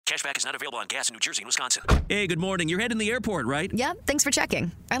Cashback is not available on gas in New Jersey and Wisconsin. Hey, good morning. You're heading to the airport, right? Yep, thanks for checking.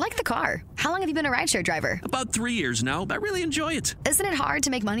 I like the car. How long have you been a rideshare driver? About 3 years now. I really enjoy it. Isn't it hard to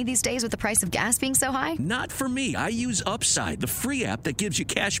make money these days with the price of gas being so high? Not for me. I use Upside, the free app that gives you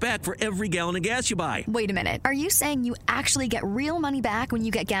cash back for every gallon of gas you buy. Wait a minute. Are you saying you actually get real money back when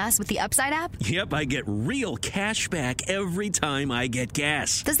you get gas with the Upside app? Yep, I get real cash back every time I get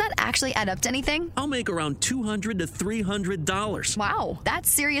gas. Does that actually add up to anything? I'll make around $200 to $300. Wow, that's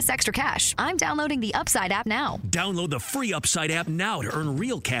serious extra cash. I'm downloading the Upside app now. Download the free Upside app now to earn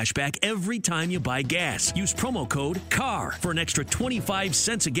real cash back every time you buy gas. Use promo code CAR for an extra 25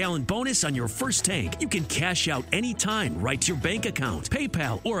 cents a gallon bonus on your first tank. You can cash out anytime right to your bank account,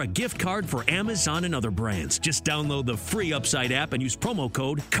 PayPal, or a gift card for Amazon and other brands. Just download the free Upside app and use promo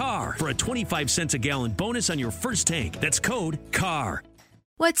code CAR for a 25 cents a gallon bonus on your first tank. That's code CAR.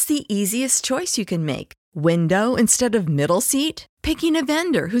 What's the easiest choice you can make? Window instead of middle seat? Picking a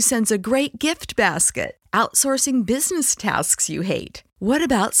vendor who sends a great gift basket? Outsourcing business tasks you hate? What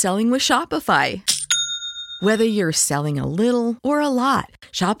about selling with Shopify? Whether you're selling a little or a lot,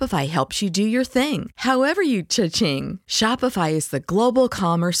 Shopify helps you do your thing, however you cha-ching. Shopify is the global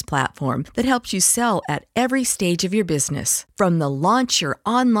commerce platform that helps you sell at every stage of your business. From the launch your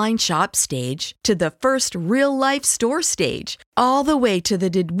online shop stage to the first real-life store stage, all the way to the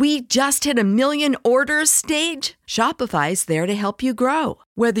did we just hit 1 million orders stage. Shopify's there to help you grow.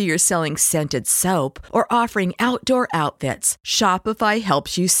 Whether you're selling scented soap or offering outdoor outfits, Shopify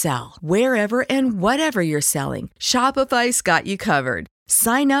helps you sell. Wherever and whatever you're selling, Shopify's got you covered.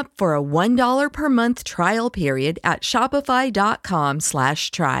 Sign up for a $1 per month trial period at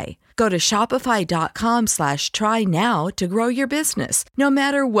shopify.com/try. Go to shopify.com/try now to grow your business, no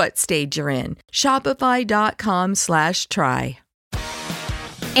matter what stage you're in. Shopify.com/try.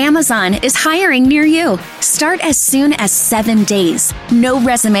 Amazon is hiring near you. Start as soon as 7 days. No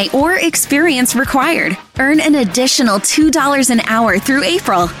resume or experience required. Earn an additional $2 an hour through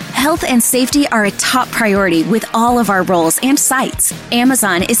April. Health and safety are a top priority with all of our roles and sites.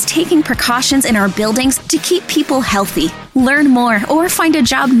 Amazon is taking precautions in our buildings to keep people healthy. Learn more or find a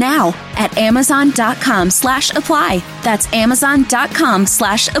job now at amazon.com/apply. That's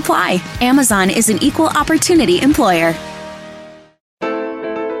amazon.com/apply. Amazon is an equal opportunity employer.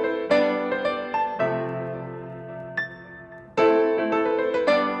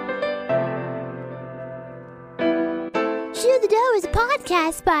 Shoe the Dough is a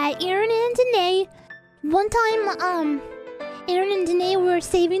podcast by Aaron and Danae. One time, Aaron and Danae were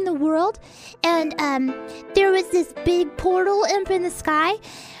saving the world, and there was this big portal up in the sky.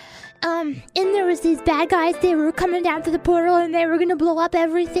 And there was these bad guys. They were coming down through the portal, and they were gonna blow up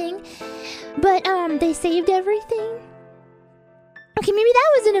everything. But they saved everything. Okay, maybe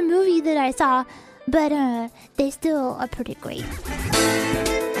that was in a movie that I saw, but they still are pretty great.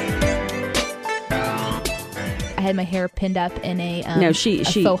 I had my hair pinned up in a she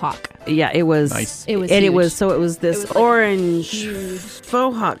faux hawk. Yeah, it was nice. It was and huge. it was this like orange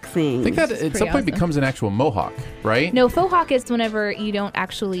faux hawk thing. I think that at some point becomes an actual mohawk, right? No, faux hawk is whenever you don't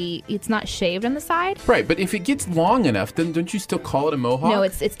actually, it's not shaved on the side. Right, but if it gets long enough, then don't you still call it a mohawk? No,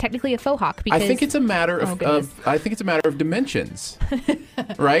 it's technically a faux hawk because I think it's a matter of dimensions,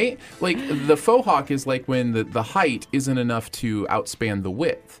 right? Like the faux hawk is like when the height isn't enough to outspan the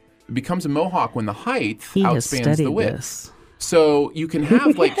width. It becomes a mohawk when the height outspans the width. This. So you can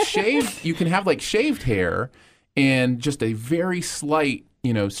have like shaved hair and just a very slight,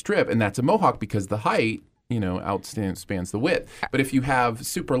 strip, and that's a mohawk because the height, outspans the width. But if you have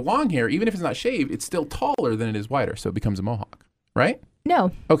super long hair, even if it's not shaved, it's still taller than it is wider, so it becomes a mohawk, right?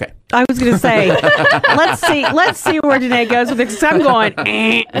 No. Okay. I was going to say, let's see where Danae goes with it. 'Cause I'm going,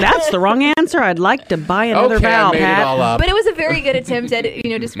 that's the wrong answer. I'd like to buy another vowel, I made Pat. it all up. But it was a very good attempt at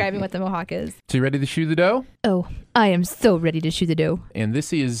describing what the mohawk is. So you ready to shoe the dough? Oh, I am so ready to shoe the dough. And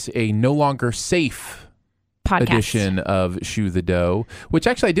this is a no longer safe Podcast. edition of Shoe the Dough, which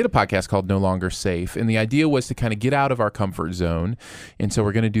actually I did a podcast called No Longer Safe. And the idea was to kind of get out of our comfort zone. And so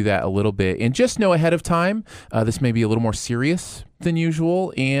we're going to do that a little bit. And just know ahead of time, this may be a little more serious than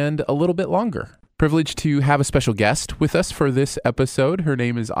usual and a little bit longer. Privileged to have a special guest with us for this episode. Her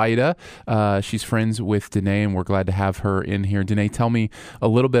name is Ida. She's friends with Danae, and we're glad to have her in here. Danae, tell me a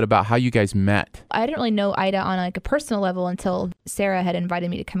little bit about how you guys met. I didn't really know Ida on like a personal level until Sarah had invited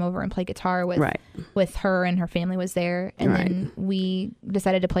me to come over and play guitar with her, and her family was there. And then we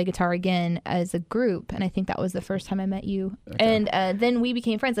decided to play guitar again as a group, and I think that was the first time I met you. Okay. And then we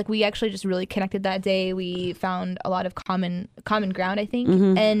became friends. Like we actually just really connected that day. We found a lot of common ground, I think.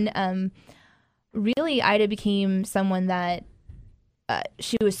 Mm-hmm. And really, Ida became someone that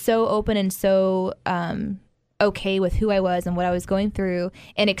she was so open and so okay with who I was and what I was going through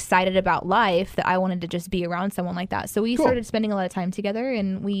and excited about life that I wanted to just be around someone like that. So we started spending a lot of time together,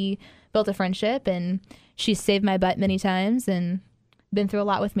 and we built a friendship, and she saved my butt many times and been through a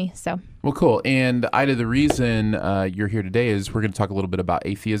lot with me. So well, cool. And Ida, the reason you're here today is we're going to talk a little bit about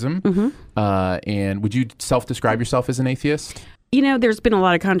atheism. And would you self-describe yourself as an atheist? You know, there's been a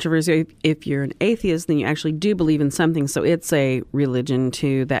lot of controversy. If you're an atheist, then you actually do believe in something. So it's a religion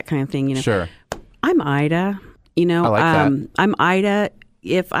too, that kind of thing. You know, sure. I'm Ida. You know, I like that. I'm Ida.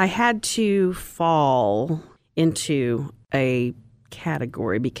 If I had to fall into a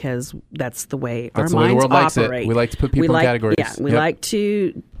category, because that's the way that's our the way minds the world operate. Likes it. We like to put people in categories. Yeah, we like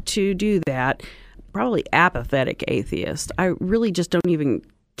to do that. Probably apathetic atheist. I really just don't even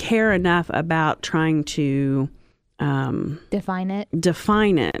care enough about trying to define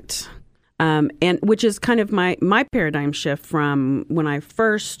it. And which is kind of my paradigm shift from when I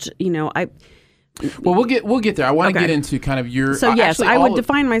first, well, we'll get there. I want to get into kind of your. So yes, I would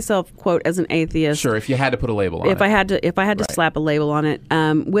define myself, quote, as an atheist. Sure, if you had to put a label on it. If I had to slap a label on it,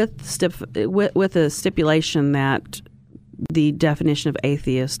 with a stipulation that the definition of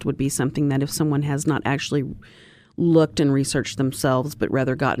atheist would be something that if someone has not actually looked and researched themselves, but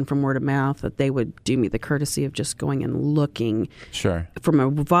rather gotten from word of mouth, that they would do me the courtesy of just going and looking from a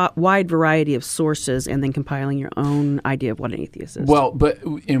wide variety of sources and then compiling your own idea of what an atheist is. Well, but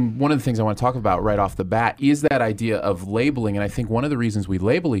one of the things I want to talk about right off the bat is that idea of labeling. And I think one of the reasons we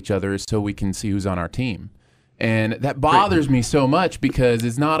label each other is so we can see who's on our team. And that bothers me so much because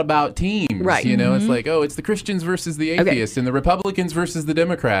it's not about teams. Right. You know, it's like, it's the Christians versus the atheists and the Republicans versus the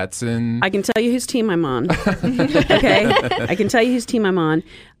Democrats. And I can tell you whose team I'm on. Okay? I can tell you whose team I'm on.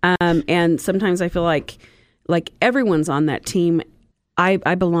 And sometimes I feel like everyone's on that team.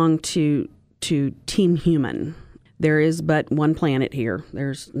 I belong to Team Human. There is but one planet here.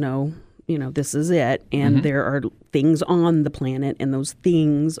 There's no, this is it. And there are things on the planet, and those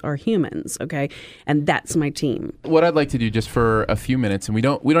things are humans, okay? And that's my team. What I'd like to do just for a few minutes, and we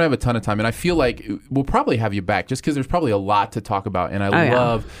don't have a ton of time, and I feel like we'll probably have you back just because there's probably a lot to talk about. And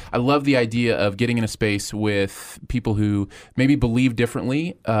I love the idea of getting in a space with people who maybe believe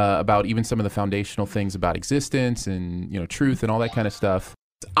differently about even some of the foundational things about existence and truth and all that kind of stuff.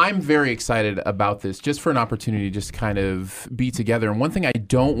 I'm very excited about this just for an opportunity to just kind of be together. And one thing I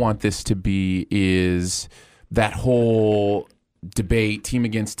don't want this to be is that whole debate, team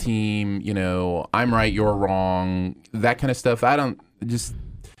against team, I'm right, you're wrong, that kind of stuff. I just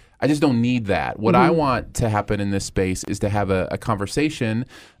don't need that. What I want to happen in this space is to have a conversation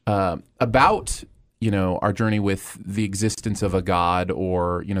about our journey with the existence of a God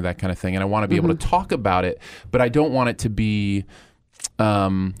or, that kind of thing. And I want to be able to talk about it, but I don't want it to be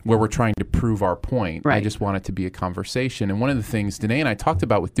where we're trying to prove our point. Right. I just want it to be a conversation. And one of the things Danae and I talked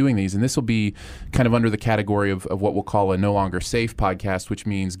about with doing these, and this will be kind of under the category of what we'll call a No Longer Safe podcast, which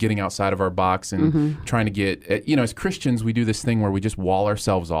means getting outside of our box and trying to get, as Christians, we do this thing where we just wall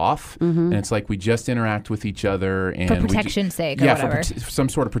ourselves off. And it's like we just interact with each other. And for protection's sake or whatever. For some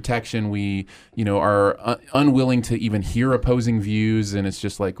sort of protection. We, are unwilling to even hear opposing views. And it's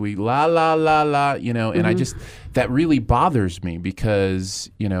just like we la, la, la, la, and I just, that really bothers me because,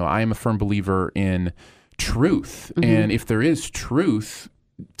 I am a firm believer in truth. And if there is truth,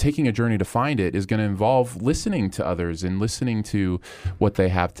 taking a journey to find it is going to involve listening to others and listening to what they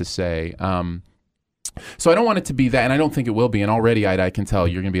have to say. So I don't want it to be that, and I don't think it will be. And already I can tell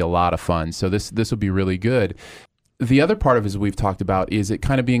you're going to be a lot of fun. So this will be really good. The other part of it, as we've talked about, is it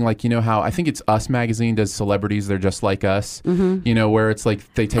kind of being like, how I think it's Us magazine does celebrities, they're just like us, where it's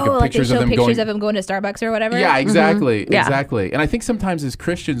like they take pictures of them pictures of them going to Starbucks or whatever. Yeah, exactly. Exactly. And I think sometimes as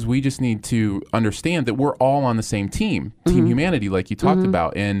Christians, we just need to understand that we're all on the same team, Team Humanity, like you talked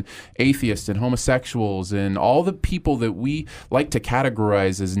about, and atheists and homosexuals and all the people that we like to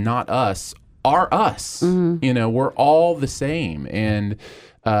categorize as not us are us. We're all the same. And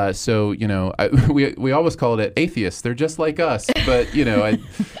so, we always call it atheists. They're just like us. But,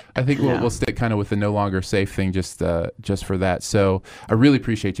 I think we'll stick kind of with the No Longer Safe thing just for that. So I really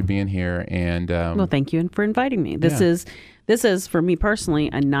appreciate you being here. And well, thank you for inviting me. This is, for me personally,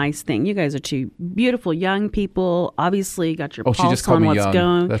 a nice thing. You guys are two beautiful young people. Obviously, got your pulse on what's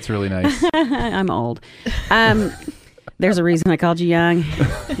going. That's really nice. I'm old. There's a reason I called you young.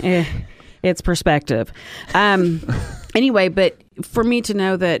 It's perspective. Anyway, but for me to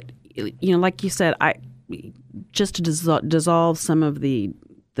know that, like you said, just to dissolve some of the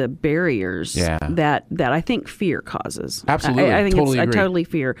barriers that I think fear causes. Absolutely. I think totally I agree. totally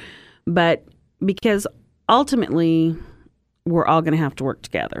fear. But because ultimately, we're all going to have to work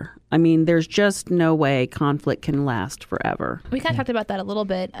together. I mean, there's just no way conflict can last forever. We kind of talked about that a little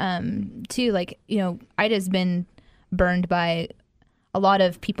bit, too. Like, Ida's been burned by a lot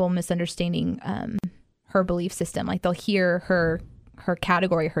of people misunderstanding her belief system. Like, they'll hear her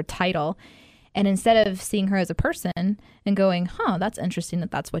category, her title, and instead of seeing her as a person and going, that's interesting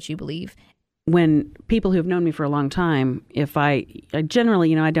that that's what you believe. When people who've known me for a long time, if I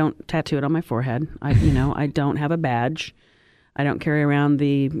generally, I don't tattoo it on my forehead. I don't have a badge. I don't carry around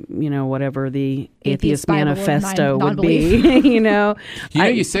the, whatever the atheist manifesto would be.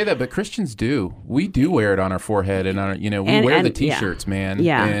 You say that, but Christians do. We do wear it on our forehead, and we wear the T-shirts, man.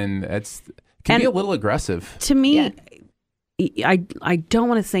 Yeah, and can be a little aggressive. To me, I don't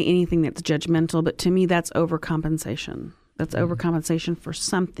want to say anything that's judgmental, but to me, that's overcompensation. That's overcompensation for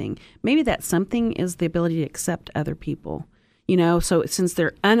something. Maybe that something is the ability to accept other people. So since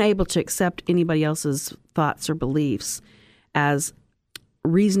they're unable to accept anybody else's thoughts or beliefs as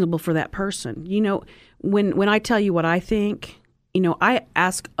reasonable for that person. When I tell you what I think, I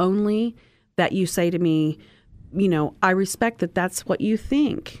ask only that you say to me, I respect that that's what you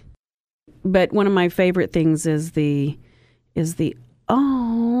think. But one of my favorite things is the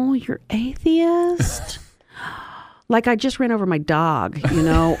oh, you're atheist? Like I just ran over my dog,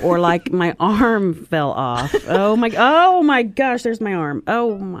 or like my arm fell off. Oh my gosh, there's my arm.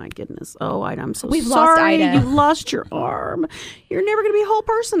 Oh my goodness. Oh, Ida, I'm so We've sorry. Lost Ida. You lost your arm. You're never going to be a whole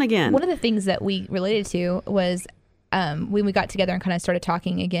person again. One of the things that we related to was when we got together and kind of started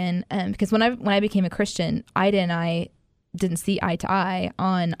talking again, because when I became a Christian, Ida and I didn't see eye to eye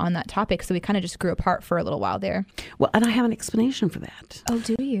on that topic, so we kind of just grew apart for a little while there. Well, and I have an explanation for that. Oh,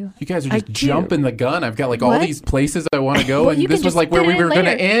 do you? You guys are just jumping the gun. I've got like all these places I want to go, and this was like where we were going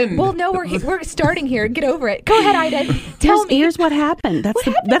to end. Well, no, we're starting here. Get over it. Go ahead, Ida. Tell me. Here's what happened. That's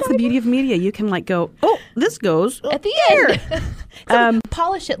the beauty of media. You can like go, this goes at the end.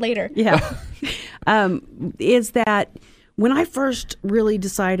 Polish it later. Yeah. Is that when I first really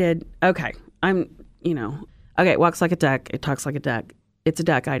decided, okay, okay, it walks like a duck, it talks like a duck. It's a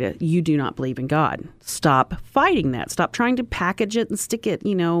duck, Ida. You do not believe in God. Stop fighting that. Stop trying to package it and stick it,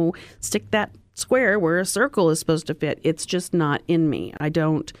 stick that square where a circle is supposed to fit. It's just not in me. I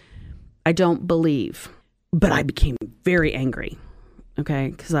don't believe. But I became very angry. Okay,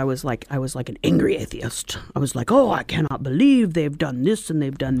 because I was like an angry atheist. I was like, I cannot believe they've done this and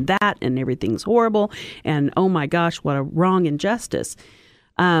they've done that and everything's horrible. And oh my gosh, what a wrong injustice.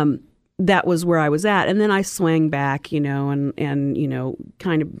 That was where I was at. And then I swang back, and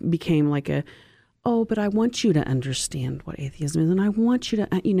kind of became like but I want you to understand what atheism is. And I want you to,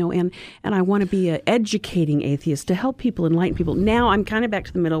 and I want to be an educating atheist to help people, enlighten people. Now I'm kind of back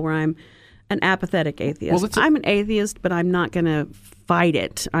to the middle where I'm an apathetic atheist. Well, I'm an atheist, but I'm not going to fight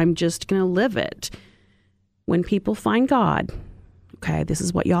it. I'm just going to live it. When people find God, okay, this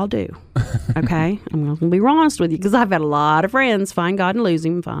is what y'all do. Okay, I'm going to be honest with you because I've had a lot of friends find God and lose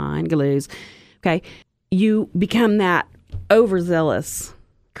him, find, lose. Okay, you become that overzealous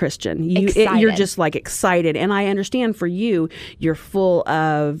Christian. You're just like excited, and I understand for you, you're full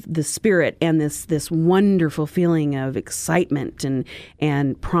of the Spirit and this wonderful feeling of excitement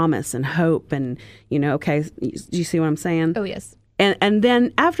and promise and hope, and okay, do you see what I'm saying? Oh yes. And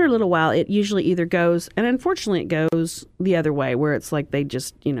then after a little while, it usually either goes, and unfortunately it goes the other way, where it's like they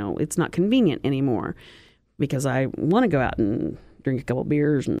just, it's not convenient anymore because I want to go out and drink a couple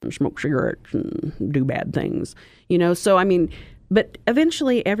beers and smoke cigarettes and do bad things, So, I mean, but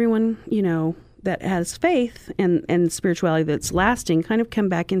eventually everyone, that has faith and spirituality that's lasting kind of come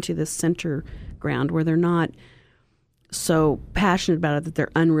back into this center ground where they're not so passionate about it that they're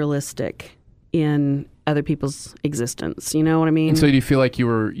unrealistic in other people's existence. You know what I mean? And so do you feel like you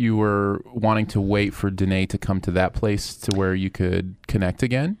were wanting to wait for Danae to come to that place to where you could connect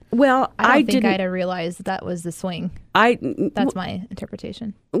again? Well, I don't think Ida realized that was the swing. That's my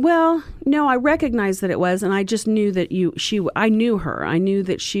interpretation. Well, no, I recognized that it was, and I just knew that I knew her. I knew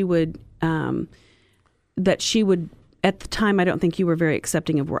that she would, at the time, I don't think you were very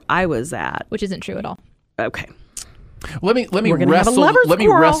accepting of where I was at. Which isn't true at all. Okay. Let me wrestle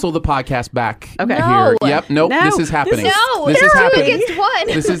the podcast back here. Yep. Nope. This is happening. This is happening. Against one.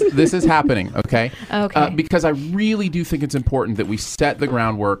 This is happening. Okay. Okay. Because I really do think it's important that we set the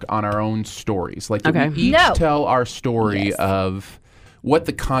groundwork on our own stories. Like that we each tell our story of what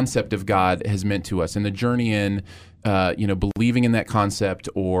the concept of God has meant to us and the journey in believing in that concept,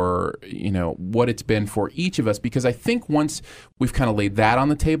 or, what it's been for each of us. Because I think once we've kind of laid that on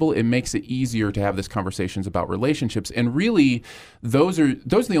the table, it makes it easier to have these conversations about relationships. And really, those are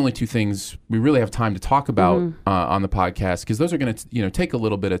the only two things we really have time to talk about on the podcast, because those are going to, take a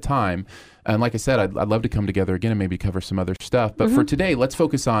little bit of time. And like I said, I'd love to come together again and maybe cover some other stuff. But for today, let's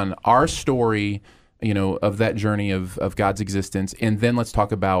focus on our story, of that journey of God's existence. And then let's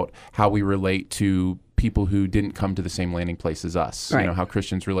talk about how we relate to people who didn't come to the same landing place as us. Right. How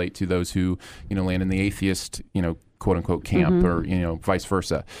Christians relate to those who, land in the atheist, quote unquote camp, or, vice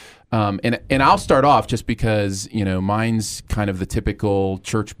versa. And I'll start off just because, mine's kind of the typical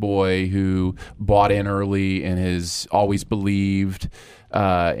church boy who bought in early and has always believed,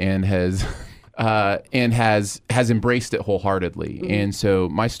 and has embraced it wholeheartedly. And so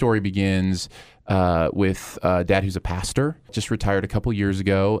my story begins with Dad, who's a pastor, just retired a couple years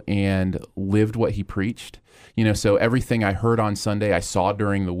ago, and lived what he preached. So everything I heard on Sunday, I saw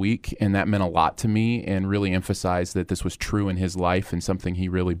during the week, and that meant a lot to me, and really emphasized that this was true in his life and something he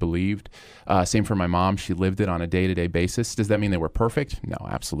really believed. Same for my mom. She lived it on a day-to-day basis. Does that mean they were perfect? No,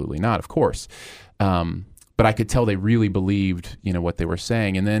 absolutely not, of course. But I could tell they really believed, what they were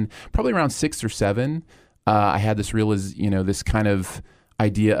saying. And then probably around 6 or 7, I had this this kind of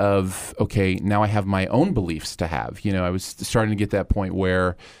idea of, okay, now I have my own beliefs to have. I was starting to get that point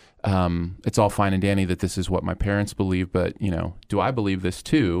where it's all fine and dandy that this is what my parents believe, but, do I believe this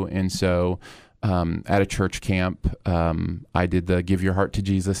too? And so at a church camp, I did the Give Your Heart to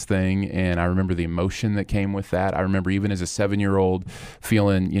Jesus thing, and I remember the emotion that came with that. I remember even as a 7-year-old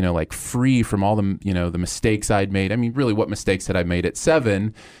feeling, like free from all the, the mistakes I'd made. I mean, really, what mistakes had I made at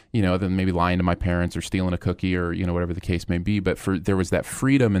 7, other than maybe lying to my parents or stealing a cookie or, whatever the case may be. But there was that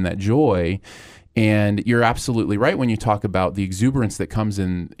freedom and that joy. And you're absolutely right when you talk about the exuberance that comes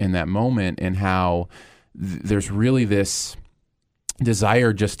in that moment, and how there's really this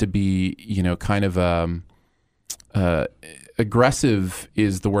desire just to be, kind of aggressive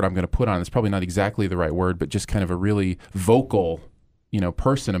is the word I'm going to put on. It's probably not exactly the right word, but just kind of a really vocal,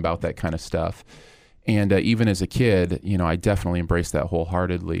 person about that kind of stuff. And even as a kid, I definitely embraced that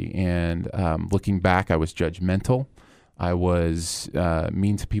wholeheartedly. And looking back, I was judgmental. I was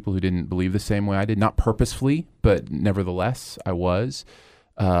mean to people who didn't believe the same way I did, not purposefully, but nevertheless, I was.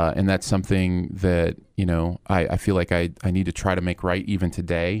 And that's something that, I feel like I need to try to make right even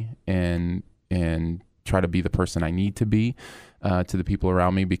today, and try to be the person I need to be to the people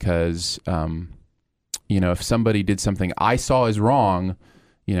around me, because, if somebody did something I saw as wrong,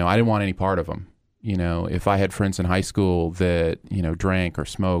 I didn't want any part of them. If I had friends in high school that, drank or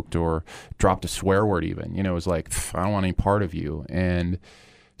smoked or dropped a swear word even, it was like, I don't want any part of you. And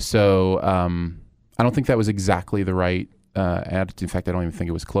so I don't think that was exactly the right attitude. In fact, I don't even think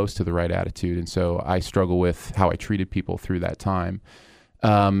it was close to the right attitude. And so I struggle with how I treated people through that time.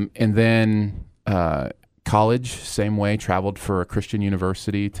 And then college, same way, traveled for a Christian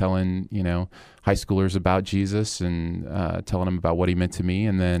university, telling, high schoolers about Jesus and telling them about what he meant to me.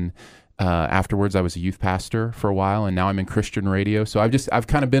 And then afterwards, I was a youth pastor for a while, and now I'm in Christian radio. So I've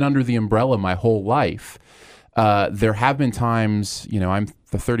kind of been under the umbrella my whole life. There have been times, I'm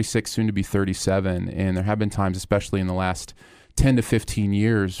the 36, soon to be 37, and there have been times, especially in the last 10 to 15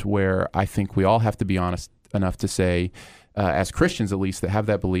 years, where I think we all have to be honest enough to say, as Christians at least, that have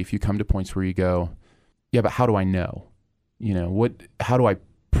that belief, you come to points where you go, yeah, but how do I know? How do I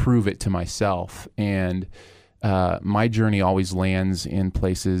prove it to myself? And my journey always lands in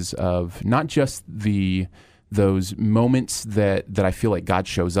places of not just those moments that I feel like God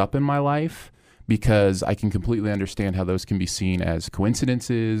shows up in my life, because I can completely understand how those can be seen as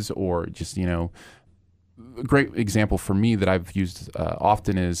coincidences, or just, a great example for me that I've used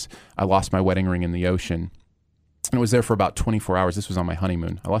often is I lost my wedding ring in the ocean. And it was there for about 24 hours. This was on my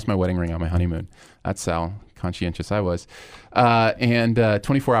honeymoon. I lost my wedding ring on my honeymoon. That's how conscientious I was. And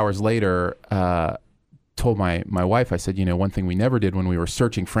 24 hours later, told my wife, I said, one thing we never did when we were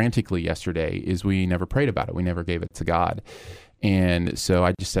searching frantically yesterday is we never prayed about it. We never gave it to God. And so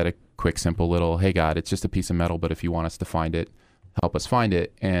I just said a quick, simple little, hey, God, it's just a piece of metal, but if you want us to find it, help us find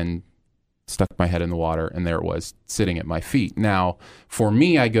it. And stuck my head in the water, and there it was, sitting at my feet. Now, for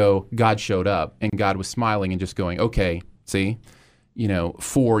me, I go, God showed up, and God was smiling and just going, okay, see,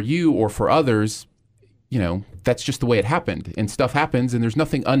 for you or for others, that's just the way it happened, and stuff happens, and there's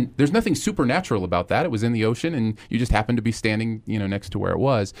nothing supernatural about that. It was in the ocean, and you just happened to be standing, next to where it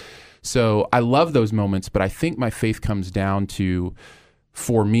was. So I love those moments, but I think my faith comes down to,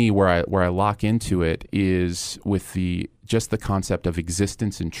 for me, where I lock into it is with just the concept of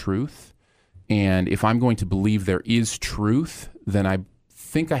existence and truth. And if I'm going to believe there is truth, then I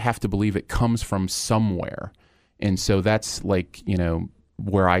think I have to believe it comes from somewhere. And so that's like,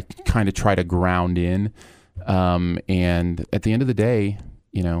 where I kind of try to ground in. And at the end of the day,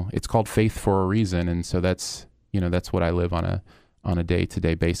 it's called faith for a reason. And so that's what I live on a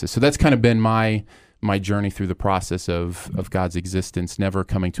day-to-day basis. So that's kind of been my journey through the process of God's existence, never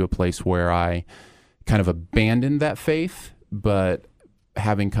coming to a place where I kind of abandoned that faith, but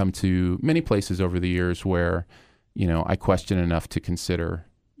having come to many places over the years where, I question enough to consider,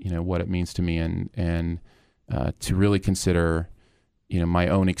 what it means to me and to really consider, my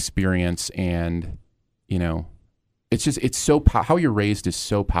own experience. And, how you're raised is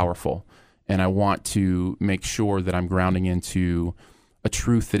so powerful. And I want to make sure that I'm grounding into a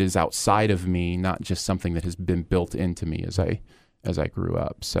truth that is outside of me, not just something that has been built into me as I grew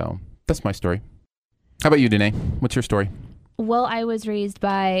up. So that's my story. How about you, Danae? What's your story? Well, I was raised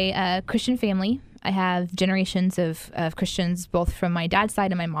by a Christian family. I have generations of Christians, both from my dad's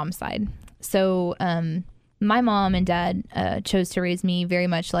side and my mom's side. So my mom and dad chose to raise me very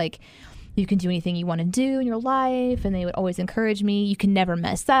much like, you can do anything you want to do in your life. And they would always encourage me. You can never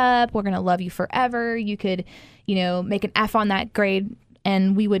mess up. We're going to love you forever. You could, make an F on that grade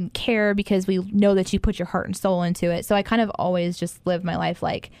and we wouldn't care because we know that you put your heart and soul into it. So I kind of always just lived my life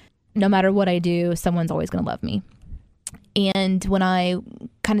like, no matter what I do, someone's always going to love me. And when I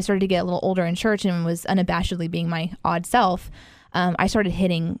kind of started to get a little older in church and was unabashedly being my odd self, I started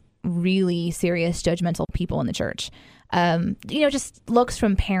hitting really serious judgmental people in the church. Just looks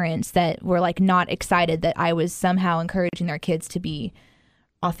from parents that were like not excited that I was somehow encouraging their kids to be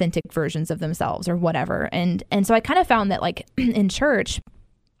authentic versions of themselves or whatever. And so I kind of found that like in church,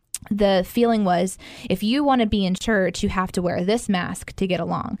 the feeling was if you want to be in church, you have to wear this mask to get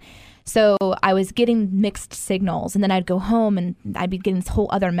along. So I was getting mixed signals, and then I'd go home and I'd be getting this whole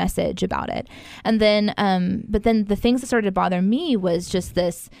other message about it. And then, but then the things that started to bother me was just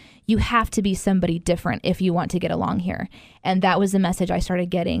this, you have to be somebody different if you want to get along here. And that was the message I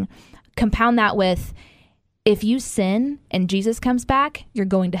started getting. Compound that with, if you sin and Jesus comes back, you're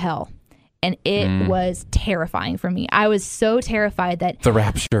going to hell. And it was terrifying for me. I was so terrified that the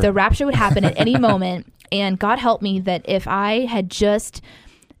rapture would happen at any moment. And God help me that if I had just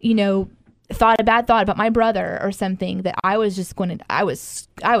thought a bad thought about my brother or something, that I was just going to, I was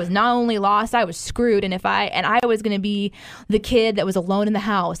not only lost, I was screwed. And I was going to be the kid that was alone in the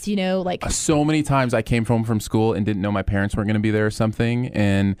house, so many times I came home from school and didn't know my parents weren't going to be there or something.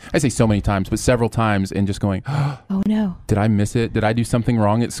 And I say so many times, but several times, and just going, oh no, did I miss it? Did I do something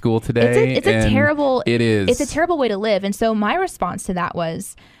wrong at school today? It's a terrible way to live. And so my response to that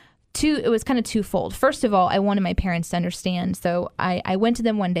was, it was kind of twofold. First of all, I wanted my parents to understand. So I went to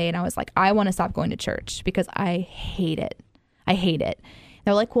them one day and I was like, I want to stop going to church because I hate it. I hate it.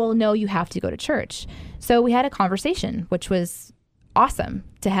 They're like, well, no, you have to go to church. So we had a conversation, which was awesome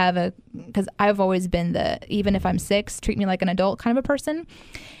to have because I've always been even if I'm 6, treat me like an adult kind of a person.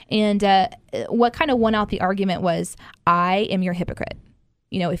 And what kind of won out the argument was, I am your hypocrite.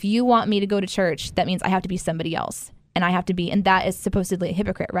 If you want me to go to church, that means I have to be somebody else. And I have to be, and that is supposedly a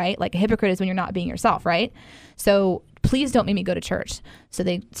hypocrite, right? Like a hypocrite is when you're not being yourself, right? So please don't make me go to church. So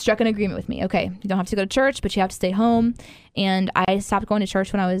they struck an agreement with me. Okay, you don't have to go to church, but you have to stay home. And I stopped going to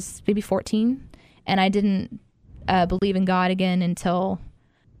church when I was maybe 14. And I didn't believe in God again until,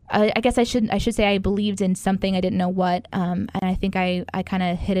 I guess I should say I believed in something. I didn't know what. And I think I kind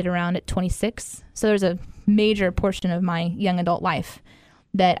of hit it around at 26. So there's a major portion of my young adult life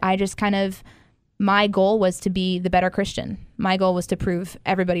that I just kind of, my goal was to be the better Christian. My goal was to prove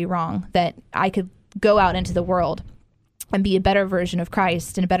everybody wrong, that I could go out into the world and be a better version of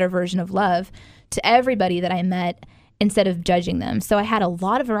Christ and a better version of love to everybody that I met instead of judging them. So I had a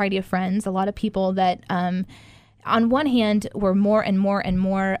lot of variety of friends, a lot of people that on one hand were more and more and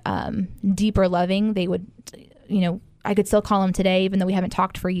more deeper loving. They would, I could still call them today, even though we haven't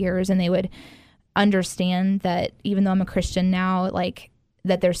talked for years, and they would understand that even though I'm a Christian now, like,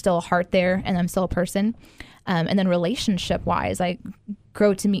 that there's still a heart there and I'm still a person. And then relationship wise, I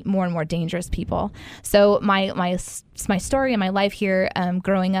grow to meet more and more dangerous people. So my story and my life here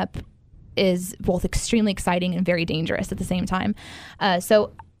growing up is both extremely exciting and very dangerous at the same time.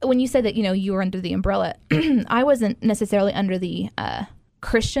 So when you said that, you were under the umbrella, I wasn't necessarily under the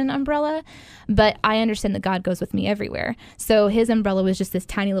Christian umbrella, but I understand that God goes with me everywhere. So his umbrella was just this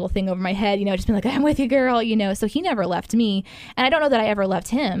tiny little thing over my head, just being like, I'm with you, girl, So he never left me. And I don't know that I ever left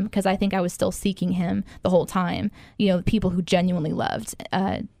him because I think I was still seeking him the whole time, people who genuinely loved,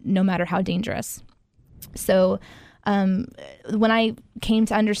 no matter how dangerous. So when I came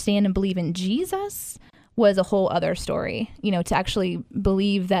to understand and believe in Jesus was a whole other story, to actually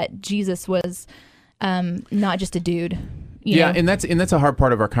believe that Jesus was not just a dude, You know? and that's a hard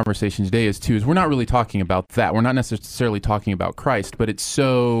part of our conversation today is we're not really talking about that. We're not necessarily talking about Christ, but it's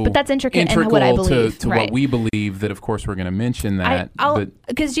but that's integral in what I believe, to what we believe, that of course we're going to mention that.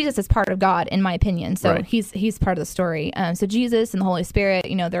 Because Jesus is part of God, in my opinion. So he's part of the story. So Jesus and the Holy Spirit,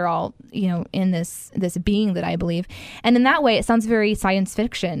 they're all, in this being that I believe. And in that way, it sounds very science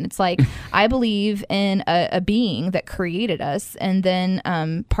fiction. It's like, I believe in a being that created us, and then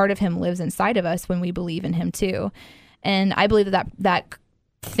part of him lives inside of us when we believe in him too. And I believe that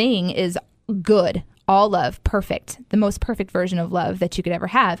thing is good, all love, perfect, the most perfect version of love that you could ever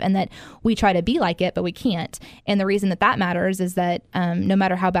have, and that we try to be like it, but we can't. And the reason that matters is that no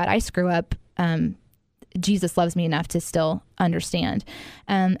matter how bad I screw up, Jesus loves me enough to still understand.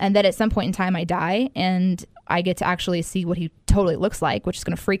 And that at some point in time I die, and I get to actually see what he totally looks like, which is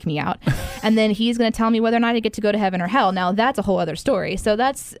going to freak me out. And then he's going to tell me whether or not I get to go to heaven or hell. Now that's a whole other story. So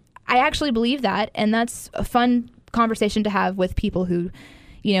I actually believe that. And that's a fun conversation to have with people who,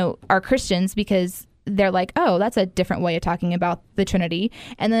 are Christians, because they're like, oh, that's a different way of talking about the Trinity.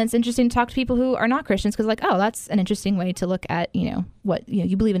 And then it's interesting to talk to people who are not Christians, because oh, that's an interesting way to look at, what,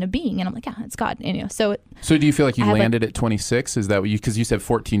 you believe in a being. And I'm like, yeah, it's God. So do you feel like you landed at 26? Is that what because you said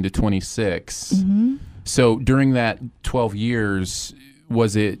 14 to 26. Mm-hmm. So during that 12 years,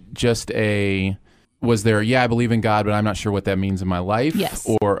 was it just I believe in God, but I'm not sure what that means in my life? Yes.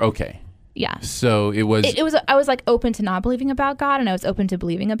 Or, okay. Yeah. So it was. I was like open to not believing about God, and I was open to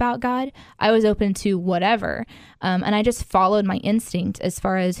believing about God. I was open to whatever, and I just followed my instinct as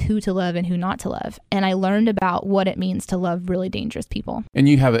far as who to love and who not to love. And I learned about what it means to love really dangerous people. And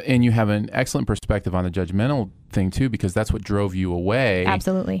you have an excellent perspective on the judgmental thing too, because that's what drove you away.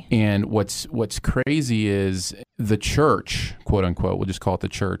 Absolutely. And what's crazy is the church, quote unquote, we'll just call it the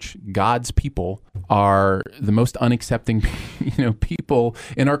church, God's people are the most unaccepting, people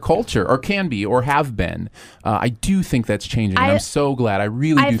in our culture, or can be, or have been. I do think that's changing. And I'm so glad. I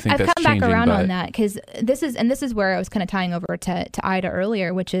really do think that's changing. I've come back around on that, because this is where I was kind of tying over to Ida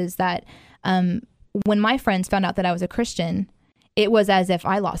earlier, which is that when my friends found out that I was a Christian, it was as if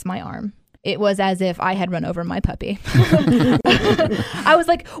I lost my arm. It was as if I had run over my puppy. I was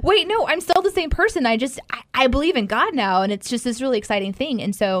like, wait, no, I'm still the same person. I believe in God now. And it's just this really exciting thing.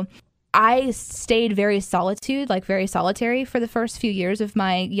 And so I stayed very solitary for the first few years of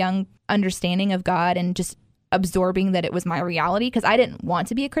my young understanding of God, and just absorbing that it was my reality, because I didn't want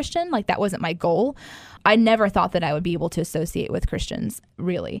to be a Christian. Like, that wasn't my goal. I never thought that I would be able to associate with Christians,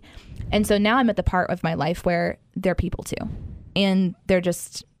 really. And so now I'm at the part of my life where they're people too. And they're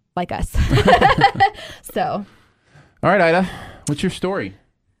just like us. So. All right, Ida, what's your story?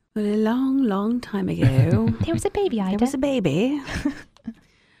 Well, a long, long time ago. There was a baby, Ida. There was a baby.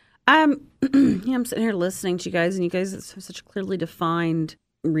 I'm sitting here listening to you guys, and you guys have such a clearly defined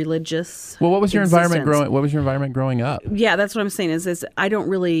religious. Well, what was your environment growing up? Yeah, that's what I'm saying. Is I don't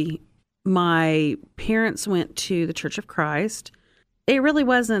really. My parents went to the Church of Christ. It really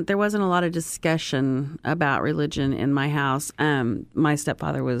wasn't. There wasn't a lot of discussion about religion in my house. My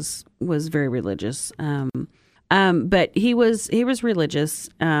stepfather was very religious. But he was religious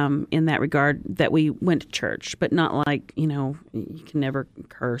in that regard, that we went to church, but not like, you can never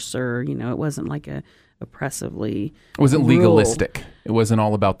curse, or, it wasn't like a oppressively. It wasn't legalistic. It wasn't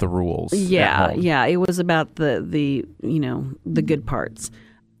all about the rules. Yeah. It was about the good parts.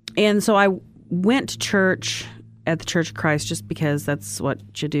 And so I went to church at the Church of Christ just because that's what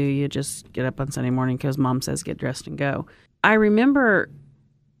you do. You just get up on Sunday morning because Mom says get dressed and go. I remember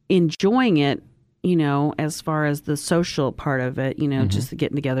enjoying it, as far as the social part of it, mm-hmm. just the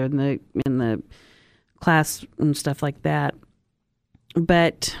getting together in the class and stuff like that.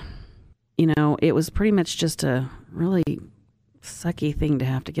 But, it was pretty much just a really sucky thing to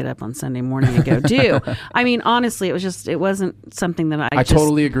have to get up on Sunday morning and go do. I mean, honestly, it wasn't something that I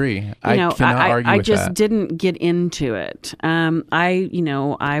totally agree. I cannot argue with that. I just didn't get into it.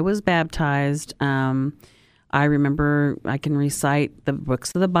 I was baptized. I remember I can recite the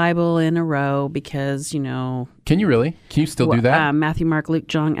books of the Bible in a row because, Can you really? Can you still do that? Matthew, Mark, Luke,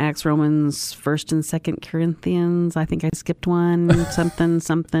 John, Acts, Romans, 1st and 2nd Corinthians. I think I skipped one, something.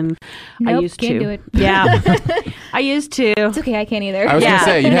 Nope, I used can't to. do it. Yeah. I used to. It's okay, I can't either. I was going to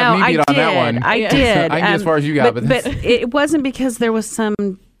say, you have me beat on that one. I did. I can get as far as you got. But it wasn't because there was some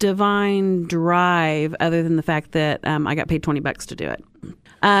divine drive other than the fact that I got paid $20 to do it.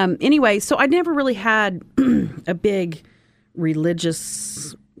 Anyway, so I never really had a big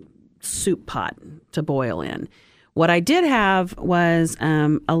religious soup pot to boil in. What I did have was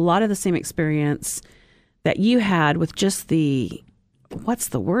a lot of the same experience that you had with just what's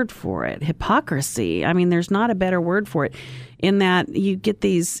the word for it? Hypocrisy. I mean, there's not a better word for it, in that you get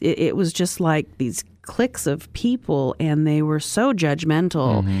these, it was just like these cliques of people, and they were so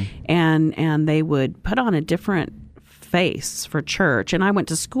judgmental, and they would put on a different face for church. And I went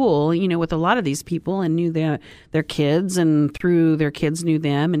to school, with a lot of these people and knew their kids, and through their kids knew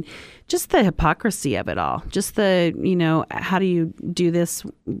them, and just the hypocrisy of it all. Just the, how do you do this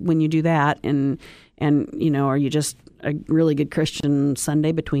when you do that? And are you just a really good Christian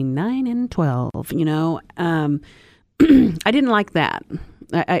Sunday between 9 and 12? I didn't like that,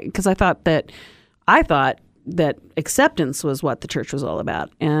 because I thought that acceptance was what the church was all about,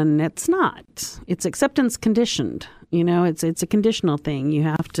 and it's not. It's acceptance conditioned. It's a conditional thing. You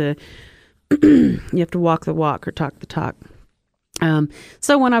have to walk the walk or talk the talk.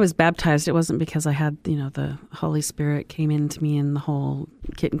 So when I was baptized, it wasn't because I had, the Holy Spirit came into me and the whole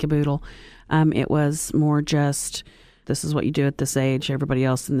kit and caboodle. It was more just, this is what you do at this age. Everybody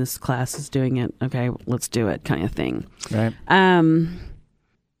else in this class is doing it. Okay, let's do it, kind of thing. Right.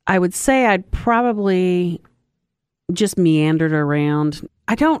 I would say I'd probably just meandered around.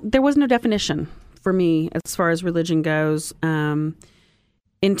 There was no definition for me as far as religion goes,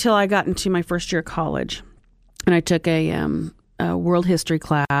 until I got into my first year of college, and I took a world history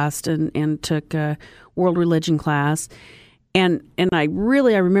class and took a world religion class, and I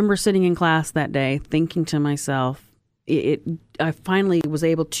remember sitting in class that day thinking to myself, I finally was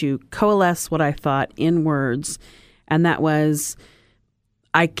able to coalesce what I thought in words, and that was,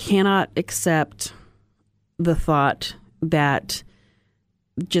 I cannot accept the thought that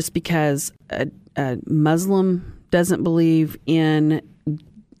just because a Muslim doesn't believe in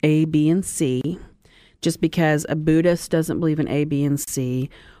A, B, and C, just because a Buddhist doesn't believe in A, B, and C,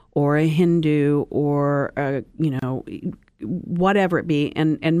 or a Hindu, or whatever it be,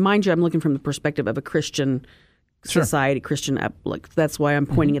 and mind you, I'm looking from the perspective of a Christian society, Christian, that's why I'm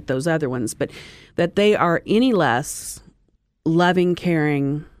pointing at those other ones, but that they are any less loving,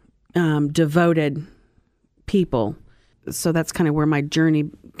 caring, devoted people. So that's kind of where my journey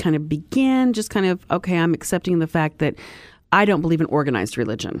kind of began, just kind of, okay, I'm accepting the fact that I don't believe in organized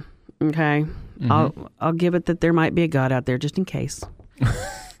religion. Okay. I'll give it that there might be a God out there just in case,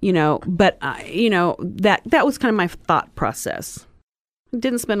 but that was kind of my thought process.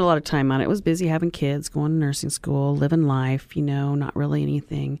 Didn't spend a lot of time on it. Was busy having kids, going to nursing school, living life, not really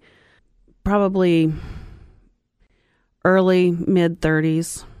anything. Probably early, mid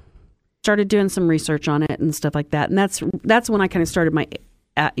 30s. Started doing some research on it and stuff like that. And that's when I kind of started my,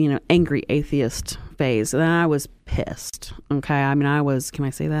 angry atheist phase. And I was pissed. Okay. I mean, can I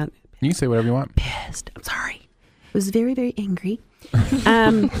say that? You can say whatever you want. Pissed. I'm sorry. I was very, very angry.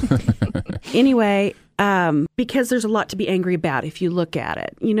 Anyway, because there's a lot to be angry about if you look at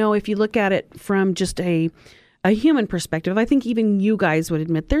it. If you look at it from just a human perspective, I think even you guys would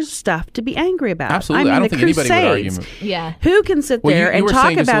admit there's stuff to be angry about. Absolutely. I don't think anybody would argue. Yeah. Who can sit there and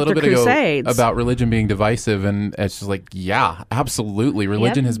talk about the Crusades? About religion being divisive, and it's just like, yeah, absolutely.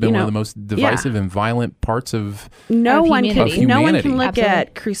 Religion has been one of the most divisive and violent parts of humanity. No one can look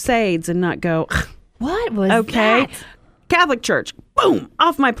at Crusades and not go, what was that? Catholic Church, boom,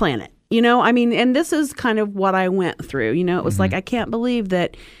 off my planet. And this is kind of what I went through. It was like, I can't believe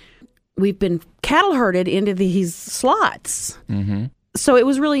that we've been cattle herded into these slots. So it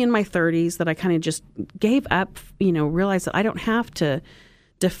was really in my 30s that I kind of just gave up, realized that I don't have to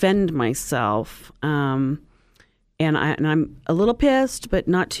defend myself. And I'm a little pissed, but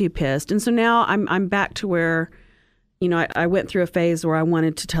not too pissed. And so now I'm back to where, I went through a phase where I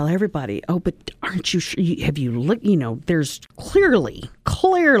wanted to tell everybody, oh, but aren't you sure? Have you looked, there's clearly,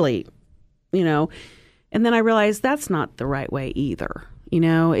 and then I realized that's not the right way either.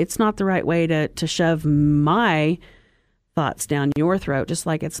 It's not the right way to shove my thoughts down your throat, just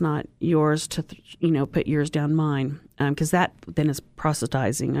like it's not yours to, put yours down mine. Because that then is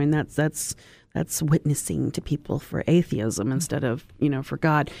proselytizing. I mean, that's witnessing to people for atheism instead of, for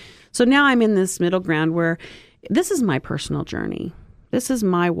God. So now I'm in this middle ground where this is my personal journey. This is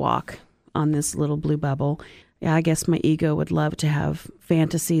my walk on this little blue bubble. Yeah, I guess my ego would love to have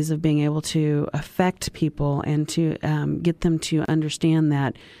fantasies of being able to affect people and to get them to understand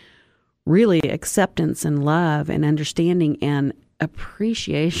that really acceptance and love and understanding and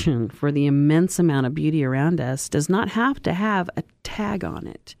appreciation for the immense amount of beauty around us does not have to have a tag on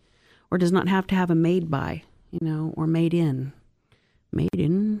it, or does not have to have a made by, or made in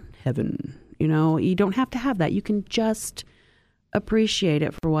heaven. You don't have to have that. You can just appreciate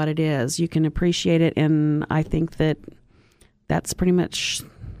it for what it is. You can appreciate it, and I think that that's pretty much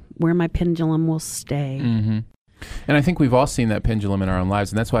where my pendulum will stay. Mm-hmm. And I think we've all seen that pendulum in our own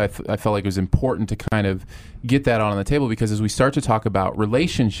lives, and that's why I felt like it was important to kind of get that on the table, because as we start to talk about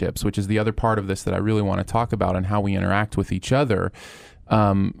relationships, which is the other part of this that I really want to talk about, and how we interact with each other,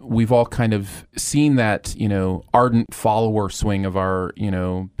 we've all kind of seen that, ardent follower swing of our,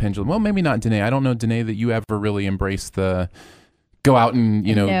 pendulum. Well, maybe not Danae. I don't know, Danae, that you ever really embraced the go out and,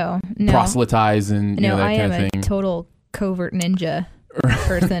 No. proselytize and, that I kind am of thing. a total covert ninja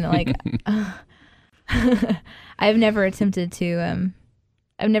person. Like, I've never attempted to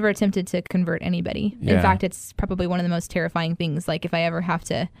convert anybody. Yeah. In fact, it's probably one of the most terrifying things. Like, if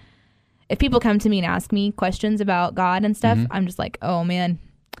people come to me and ask me questions about God and stuff, I'm just like, oh man,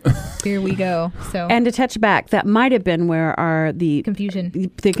 here we go. So, and to touch back, that might have been where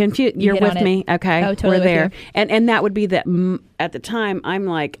confusion. You're with me, okay? Oh, totally We're there, with and that would be that. At the time, I'm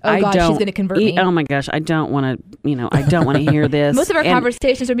like, oh God, she's going to convert me. Oh my gosh, I don't want to. I don't want to hear this. Most of our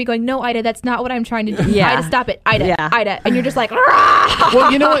conversations are me going, no, Ida, that's not what I'm trying to do. Yeah. Ida, stop it, Ida, Yeah. Ida, and you're just like,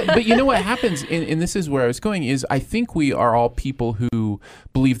 Well, you know what? But you know what happens, and this is where I was going, is I think we are all people who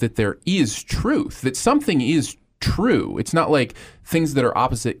believe that there is truth, that something is true. It's not like things that are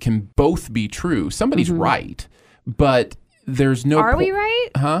opposite can both be true. Somebody's right, but there's no... Are we right?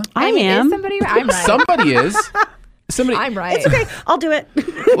 Huh? I mean, am. Is somebody right? I'm right. Somebody is. I'm right. It's okay. I'll do it.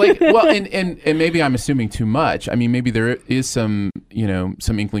 And maybe I'm assuming too much. I mean, maybe there is some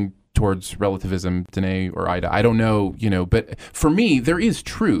inkling towards relativism, Danae or Ida. I don't know, but for me, there is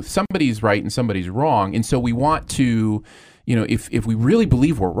truth. Somebody's right and somebody's wrong. And so we want to, if we really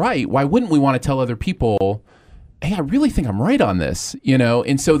believe we're right, why wouldn't we want to tell other people, hey, I really think I'm right on this,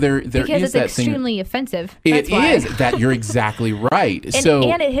 and so there is that thing. Because it's extremely offensive. It is that you're exactly right.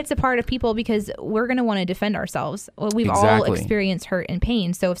 And it hits a part of people because we're going to want to defend ourselves. Well, we've all experienced hurt and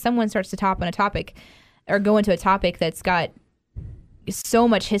pain. So if someone starts to top on a topic or go into a topic that's got so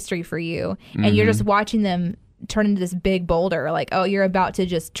much history for you, and you're just watching them turn into this big boulder, like, oh, you're about to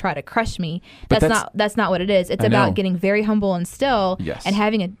just try to crush me. That's not what it is. It's about getting very humble and still, and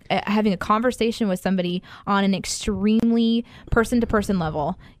having a conversation with somebody on an extremely person to person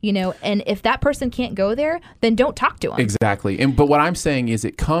level, and if that person can't go there, then don't talk to them. Exactly. But what I'm saying is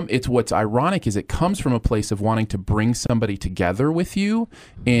it's what's ironic is it comes from a place of wanting to bring somebody together with you,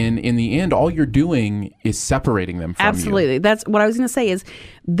 and in the end all you're doing is separating them from you. Absolutely. That's what I was going to say is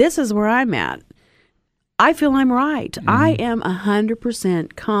this is where I'm at. I feel I'm right. I am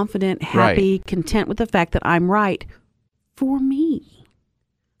 100% confident, happy, content with the fact that I'm right for me.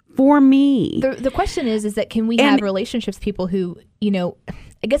 For me. The question is that can we have relationships with people who, I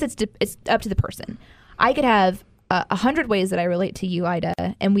guess it's up to the person. I could have 100 ways that I relate to you, Ida,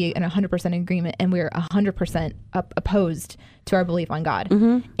 and we are 100% in agreement, and we're 100% opposed to our belief on God.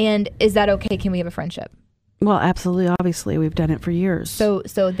 And is that okay? Can we have a friendship? Well, absolutely. Obviously, we've done it for years. So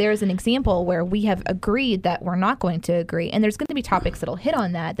there's an example where we have agreed that we're not going to agree, and there's going to be topics that'll hit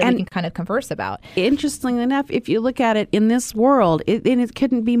on that we can kind of converse about. Interestingly enough, if you look at it in this world, and it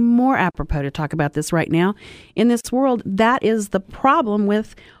couldn't be more apropos to talk about this right now. In this world, that is the problem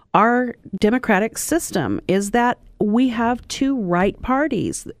with our democratic system, is that we have two right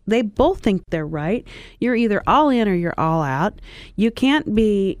parties. They both think they're right. You're either all in or you're all out. You can't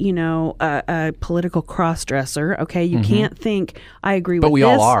be, a political cross-dresser, okay? You can't think, I agree with this. But we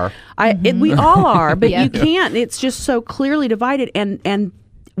all are. We all are, but you can't. It's just so clearly divided. And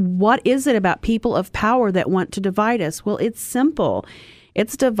what is it about people of power that want to divide us? Well, it's simple.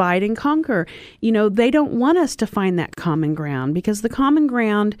 It's divide and conquer. They don't want us to find that common ground because the common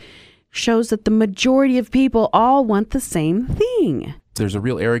ground shows that the majority of people all want the same thing. There's a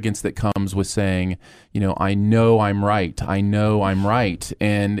real arrogance that comes with saying, I know I'm right. I know I'm right.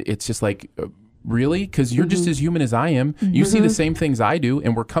 And it's just like, really? Because you're just as human as I am. You see the same things I do,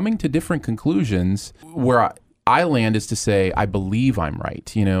 and we're coming to different conclusions. Where I land is to say, I believe I'm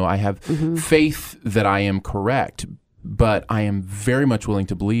right. I have faith that I am correct. But I am very much willing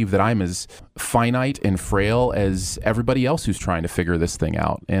to believe that I'm as finite and frail as everybody else who's trying to figure this thing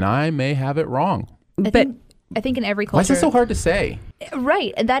out. And I may have it wrong. I think in every culture... Why is it so hard to say?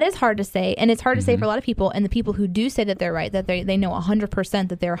 Right. That is hard to say. And it's hard to say for a lot of people. And the people who do say that they're right, that they know 100%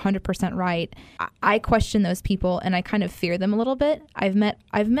 that they're 100% right, I question those people and I kind of fear them a little bit. I've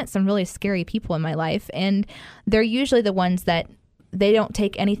met some really scary people in my life. And they're usually the ones that they don't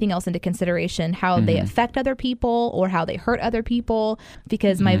take anything else into consideration, how they affect other people or how they hurt other people,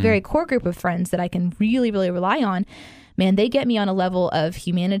 because my very core group of friends that I can really, really rely on, man, they get me on a level of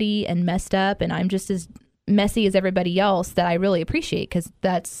humanity and messed up, and I'm just as messy as everybody else that I really appreciate, because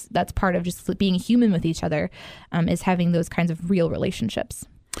that's part of just being human with each other, is having those kinds of real relationships.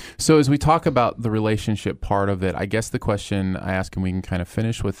 So as we talk about the relationship part of it, I guess the question I ask, and we can kind of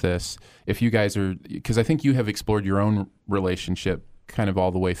finish with this, if you guys are, because I think you have explored your own relationship kind of all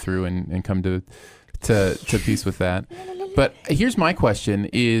the way through and come to peace with that. But here's my question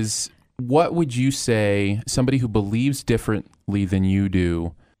is, what would you say somebody who believes differently than you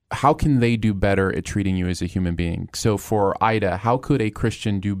do, how can they do better at treating you as a human being? So for Ida, how could a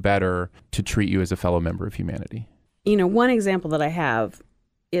Christian do better to treat you as a fellow member of humanity? One example that I have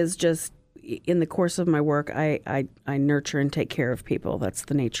is just in the course of my work, I nurture and take care of people. That's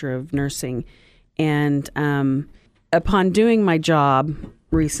the nature of nursing. And upon doing my job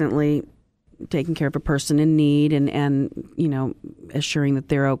recently, taking care of a person in need and assuring that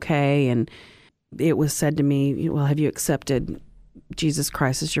they're okay, and it was said to me, well, have you accepted Jesus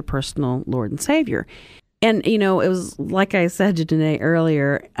Christ as your personal Lord and Savior? And, it was like I said to Danae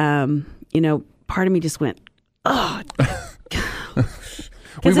earlier, part of me just went, oh,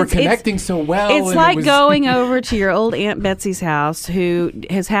 we were connecting so well. It's like going over to your old Aunt Betsy's house, who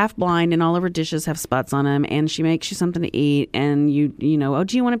is half blind and all of her dishes have spots on them, and she makes you something to eat, and oh,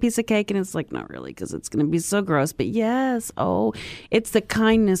 do you want a piece of cake? And it's like, not really, because it's going to be so gross. But yes, it's the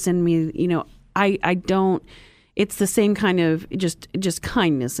kindness in me. I don't. It's the same kind of just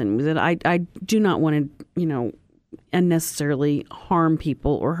kindness in me that I do not want to unnecessarily harm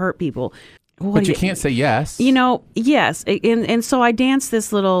people or hurt people. But you can't say yes. Yes. And so I danced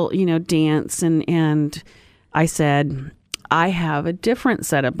this little, dance, and I said, I have a different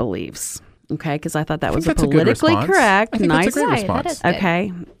set of beliefs. Okay. Because I thought that was a politically correct, nice. That's a great response.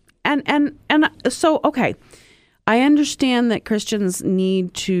 Okay. And so, okay. I understand that Christians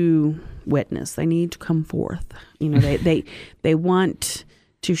need to witness. They need to come forth. They want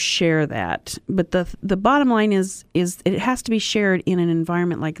to share that. But the bottom line is it has to be shared in an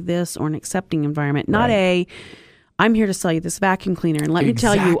environment like this, or an accepting environment, not I'm here to sell you this vacuum cleaner, and let me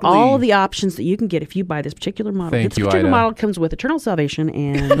tell you all the options that you can get if you buy this particular model. Thank you, particular Ida. model comes with eternal salvation,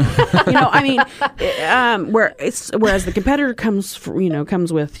 and whereas the competitor comes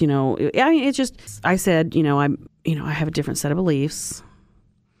with it's just, I said, I have a different set of beliefs,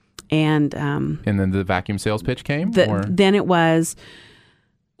 and then the vacuum sales pitch came. Then it was,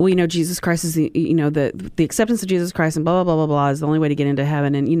 well, Jesus Christ is the acceptance of Jesus Christ and blah blah blah blah blah is the only way to get into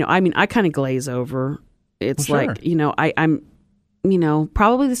heaven, and I kind of glaze over. It's like, I'm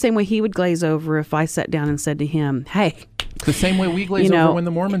probably the same way he would glaze over if I sat down and said to him, hey. The same way we glaze over when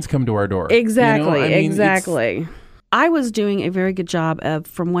the Mormons come to our door. Exactly, exactly. I was doing a very good job of,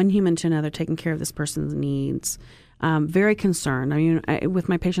 from one human to another, taking care of this person's needs. Very concerned. With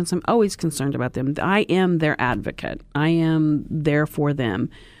my patients, I'm always concerned about them. I am their advocate. I am there for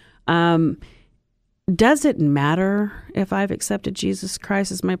them. Does it matter if I've accepted Jesus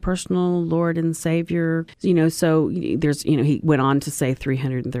Christ as my personal Lord and Savior? So there's, he went on to say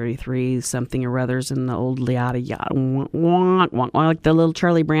 333 something or others in the old yada yada, like the little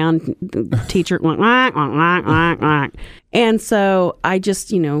Charlie Brown teacher. And so I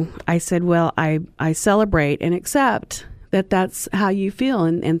just, I said, well, I celebrate and accept that that's how you feel.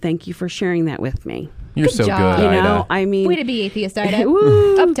 And thank you for sharing that with me. You're good so job. good, Ida. Way to be atheist, Ida.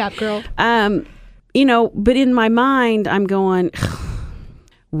 Up top, girl. But in my mind, I'm going,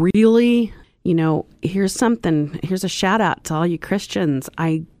 really? Here's something. Here's a shout out to all you Christians.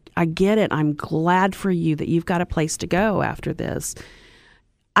 I get it. I'm glad for you that you've got a place to go after this.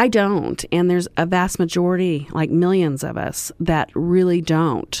 I don't. And there's a vast majority, like millions of us, that really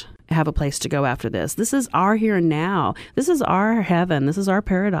don't have a place to go after this. This is our here and now. This is our heaven. This is our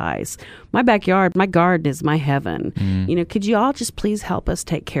paradise. My backyard, my garden is my heaven. Could you all just please help us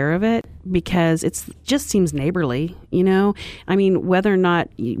take care of it? Because it just seems neighborly, whether or not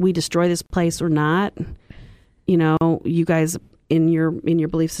we destroy this place or not, you guys in your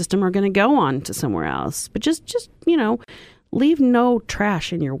belief system are going to go on to somewhere else. But just leave no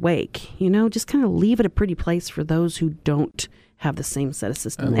trash in your wake, just kind of leave it a pretty place for those who don't have the same set of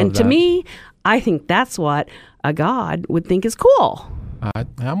systems. And to me, I think that's what a God would think is cool.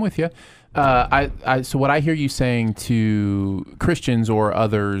 I'm with you. So what I hear you saying to Christians or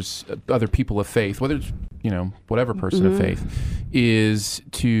other people of faith, whether it's, whatever person of faith, is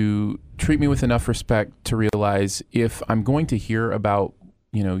to treat me with enough respect to realize if I'm going to hear about,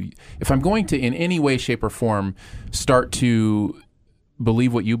 if I'm going to in any way, shape, or form start to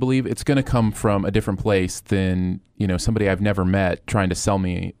believe what you believe, it's going to come from a different place than, somebody I've never met trying to sell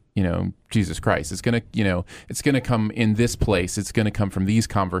me, Jesus Christ. It's going to come in this place. It's going to come from these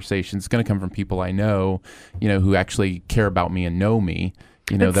conversations. It's going to come from people I know, who actually care about me and know me,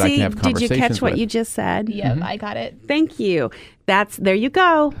 that I can have conversations with. Did you catch what you just said? Yep, I got it. Thank you. There you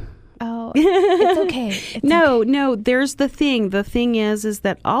go. Oh, it's okay. No, there's the thing. The thing is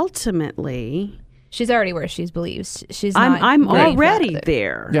that ultimately, she's already where she believes. She's I'm already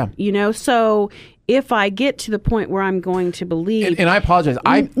there. Yeah. So if I get to the point where I'm going to believe, and I apologize,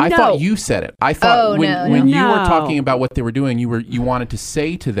 I thought you said it. I thought when you were talking about what they were doing, you wanted to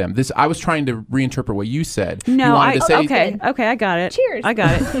say to them this. I was trying to reinterpret what you said. No, okay, I got it. Cheers. I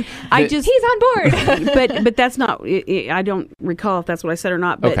got it. He's on board. but that's not. I don't recall if that's what I said or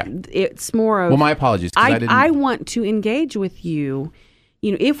not. But it's more of. Well, my apologies. I want to engage with you.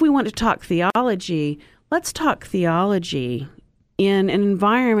 You know, if we want to talk theology, let's talk theology in an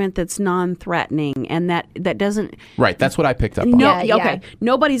environment that's non-threatening and that doesn't. Right, that's what I picked up on. No, okay.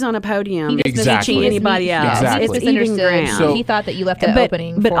 Nobody's on a podium teaching anybody else. Exactly. It's even ground. So he thought that you left an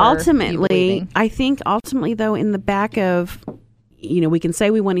opening. But for ultimately, I think though, in the back of, we can say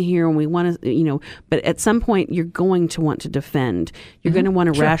we want to hear and we want to, but at some point you're going to want to defend. You're going to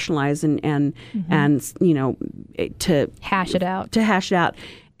want to rationalize and to hash it out.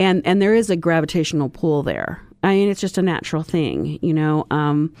 And there is a gravitational pull there. I mean, it's just a natural thing,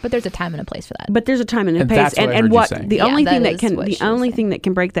 But there's a time and a place for that. But there's a time and a place. That's what I heard you saying. The only thing that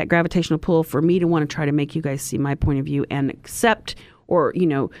can break that gravitational pull for me to want to try to make you guys see my point of view and accept, or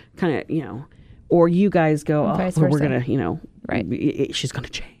or you guys go, we're gonna, right? She's gonna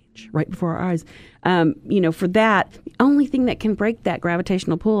change right before our eyes. For that, the only thing that can break that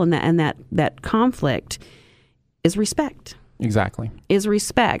gravitational pull and that conflict is respect. Exactly. Is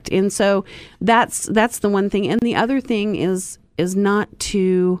respect. And so that's the one thing. And the other thing is not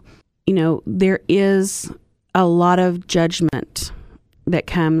to, there is a lot of judgment that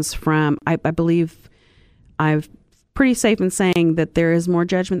comes from, I believe I'm pretty safe in saying that there is more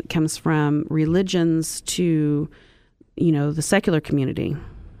judgment that comes from religions to, the secular community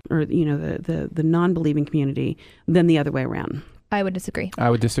or, the non-believing community than the other way around. I would disagree. I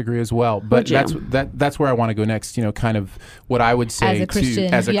would disagree as well. But that's where I want to go next, kind of what I would say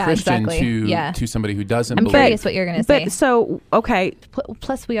as a Christian to somebody who doesn't believe. I'm curious what you're going to say. But so, okay.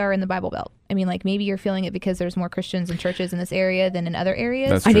 Plus, we are in the Bible Belt. I mean, like, maybe you're feeling it because there's more Christians and churches in this area than in other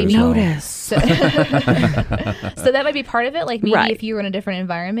areas. That's I true didn't notice. So that might be part of it. Like, maybe if you were in a different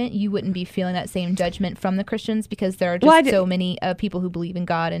environment, you wouldn't be feeling that same judgment from the Christians because there are just so many people who believe in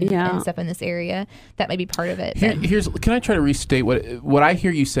God and stuff in this area. That might be part of it. Can I try to restate what I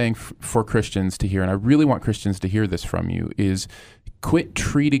hear you saying for Christians to hear, and I really want Christians to hear this from you, is quit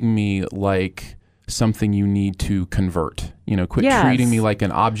treating me like something you need to convert. Quit treating me like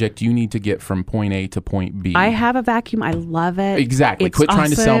an object you need to get from point A to point B. I have a vacuum. I love it. Exactly. It's quit trying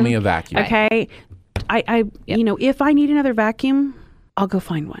awesome. to sell me a vacuum. Okay. If I need another vacuum, I'll go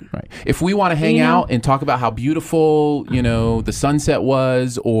find one. Right. If we want to hang out and talk about how beautiful, the sunset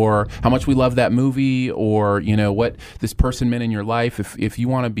was, or how much we love that movie, or, what this person meant in your life, if you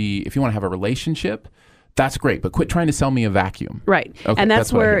want to have a relationship, that's great, but quit trying to sell me a vacuum. Right. Okay, and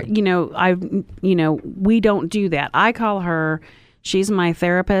that's where, we don't do that. I call her, she's my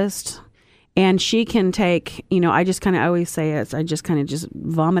therapist, and she can take, I just kind of always say it. I just kind of just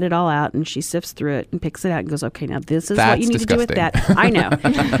vomit it all out, and she sifts through it and picks it out and goes, okay, now this is what you need to do with that. I know.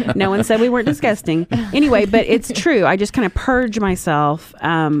 No one said we weren't disgusting. Anyway, but it's true. I just kind of purge myself.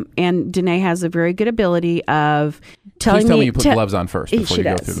 And Danae has a very good ability of telling me. Please tell me you put gloves on first before you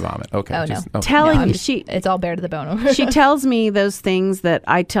go through the vomit. Okay. Oh, no. Telling me it's all bare to the bone over here. She tells me those things that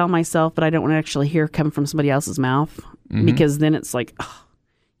I tell myself, but I don't want to actually hear come from somebody else's mouth, because then it's like,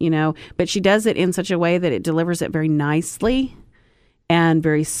 but she does it in such a way that it delivers it very nicely and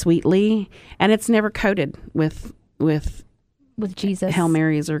very sweetly, and it's never coated with Jesus, Hail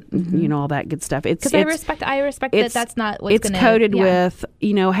Marys, or all that good stuff. Because I respect that that's not what's it's coated with,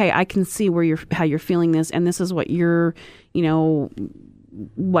 hey, I can see how you're feeling this, and this is what your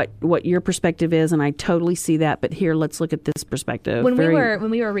what your perspective is, and I totally see that, but here, let's look at this perspective. When we were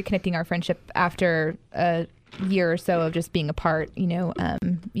reconnecting our friendship after a year or so of just being apart,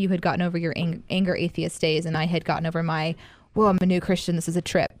 you had gotten over your anger atheist days, and I had gotten over my, I'm a new Christian, this is a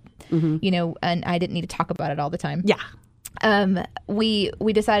trip, and I didn't need to talk about it all the time. Yeah. We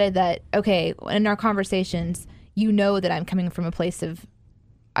decided that, okay, in our conversations, that I'm coming from a place of,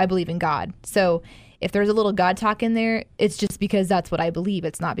 I believe in God. So if there's a little God talk in there, it's just because that's what I believe.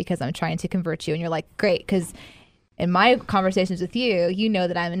 It's not because I'm trying to convert you. And you're like, great, because in my conversations with you,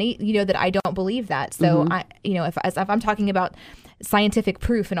 that that I don't believe that. So if I'm talking about scientific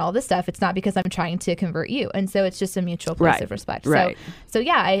proof and all this stuff, it's not because I'm trying to convert you. And so it's just a mutual place of respect. Right. So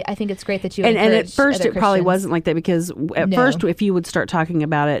yeah, I think it's great that you and at first it probably wasn't like that, because at first if you would start talking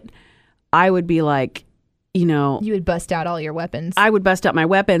about it, I would be like, you would bust out all your weapons. I would bust out my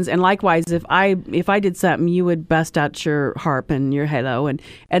weapons, and likewise, if I did something, you would bust out your harp and your halo,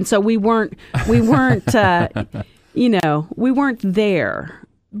 and so we weren't we weren't there.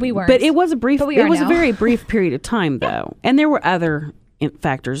 We weren't, but it was a brief. But we are it was now. A very brief period of time, though, and there were other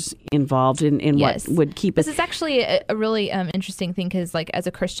factors involved in Yes. what would keep us. This is actually a really interesting thing because, like, as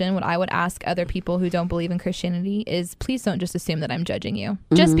a Christian, what I would ask other people who don't believe in Christianity is, please don't just assume that I'm judging you.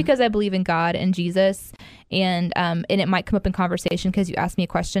 Just because I believe in God and Jesus, and it might come up in conversation because you ask me a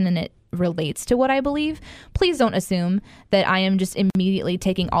question and it relates to what I believe. Please don't assume that I am just immediately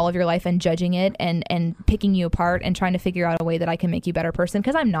taking all of your life and judging it and picking you apart and trying to figure out a way that I can make you a better person,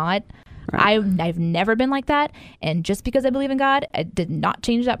 because I'm not. Right. I've never been like that, and just because I believe in God, it did not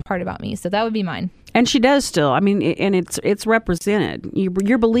change that part about me. So that would be mine. And she does still. I mean, and it's represented.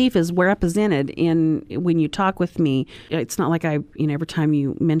 Your belief is represented in when you talk with me. It's not like every time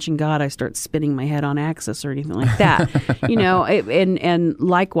you mention God, I start spinning my head on axis or anything like that. And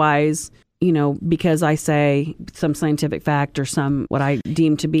likewise, because I say some scientific fact or some what I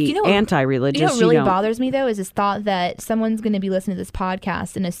deem to be anti-religious. What really bothers me, though, is this thought that someone's going to be listening to this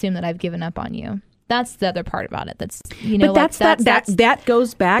podcast and assume that I've given up on you. That's the other part about it. That's that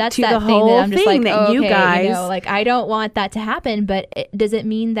goes back to the whole thing that you guys I don't want that to happen. But does it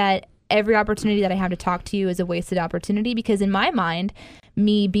mean that every opportunity that I have to talk to you is a wasted opportunity? Because in my mind,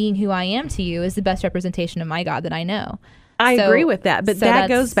 me being who I am to you is the best representation of my God that I know. I agree with that, but that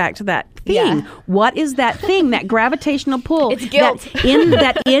goes back to that thing. Yeah. What is that thing? That gravitational pull. It's guilt.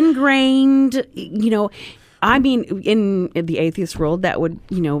 That ingrained. I mean, in the atheist world, that would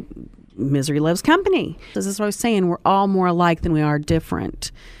misery loves company. This is what I was saying. We're all more alike than we are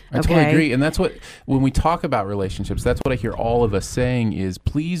different. I totally agree. And that's what, when we talk about relationships, that's what I hear all of us saying is,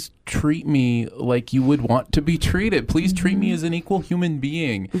 please treat me like you would want to be treated. Please treat me as an equal human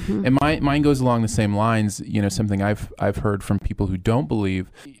being. And mine goes along the same lines. Something I've heard from people who don't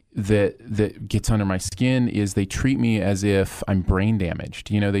believe that gets under my skin is they treat me as if I'm brain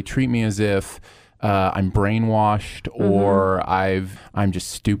damaged. They treat me as if I'm brainwashed, or I'm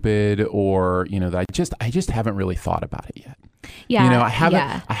just stupid, or that I just haven't really thought about it yet. Yeah,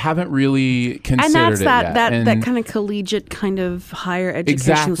 I haven't really considered it yet. And that kind of collegiate, kind of higher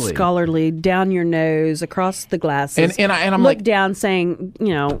education, scholarly, down your nose, across the glasses, and I'm look down, saying,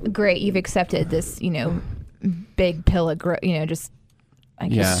 great, you've accepted this, big pill of just.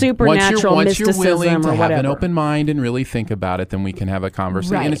 Supernatural once mysticism, you're willing to or have whatever. an open mind and really think about it, then we can have a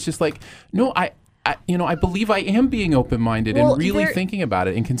conversation. Right. And it's just like, no, I believe I am being open-minded and really thinking about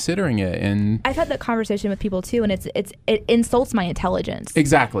it and considering it. And I've had that conversation with people too, and it insults my intelligence.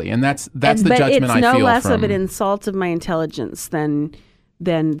 Exactly, and that's the judgment I feel from. But it's no less of an insult of my intelligence than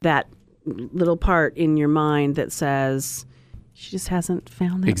that little part in your mind that says, she just hasn't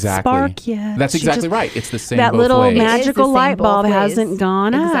found that spark yet. That's exactly right. It's the same that both little ways. magical light bulb hasn't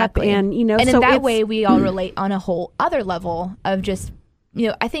gone up, and in that way, we all relate on a whole other level of just.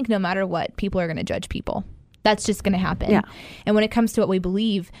 I think no matter what, people are going to judge people. That's just going to happen. Yeah. And when it comes to what we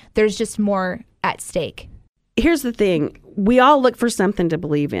believe, there's just more at stake. Here's the thing. We all look for something to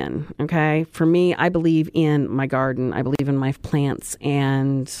believe in, okay? For me, I believe in my garden. I believe in my plants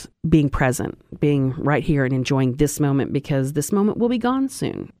and being present, being right here and enjoying this moment, because this moment will be gone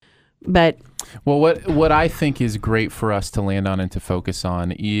soon. But what I think is great for us to land on and to focus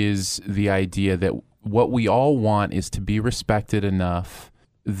on is the idea that what we all want is to be respected enough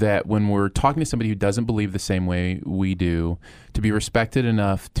that when we're talking to somebody who doesn't believe the same way we do, to be respected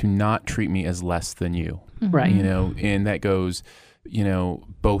enough to not treat me as less than you. Right. And that goes,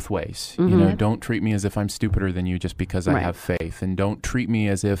 both ways. Don't treat me as if I'm stupider than you just because I have faith. And don't treat me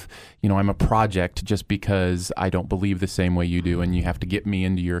as if, I'm a project just because I don't believe the same way you do and you have to get me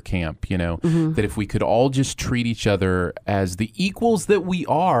into your camp, That if we could all just treat each other as the equals that we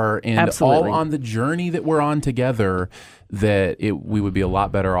are and Absolutely. all on the journey that we're on together, that we would be a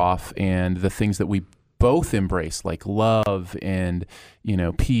lot better off. And the things that we both embrace, like love and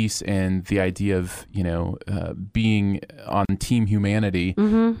peace and the idea of being on team humanity,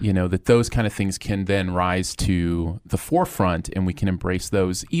 that those kind of things can then rise to the forefront, and we can embrace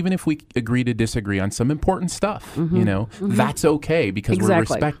those even if we agree to disagree on some important stuff. That's okay, because we're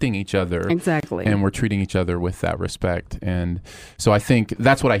respecting each other, and we're treating each other with that respect. And so I think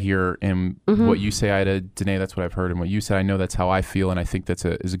that's what I hear in what you say, Ida. Danae, that's what I've heard, and what you said, I know that's how I feel, and I think that's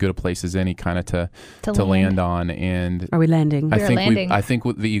as good a place as any kind of to land on. And are we landing? I think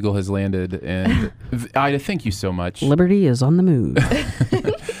the Eagle has landed, and Ida, thank you so much. Liberty is on the move.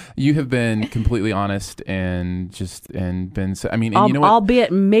 You have been completely honest and been.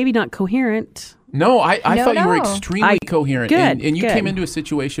 albeit maybe not coherent. No, I thought you were extremely coherent. Good, and you good. came into a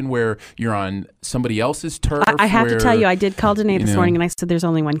situation where you're on somebody else's turf. I have to tell you, I did call Danae this morning and I said, there's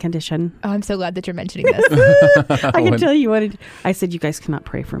only one condition. Oh, I'm so glad that you're mentioning this. I can tell you what I said, you guys cannot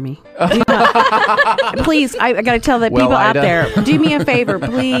pray for me. Please, I got to tell the people out there, do me a favor,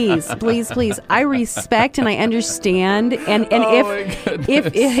 please, please, please. I respect and I understand. And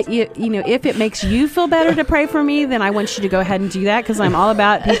if it makes you feel better to pray for me, then I want you to go ahead and do that, because I'm all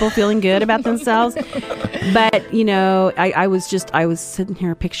about people feeling good about themselves. But I was sitting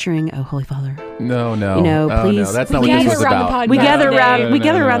here picturing, oh, Holy Father. No. Please. No, that's not what this was about. We gather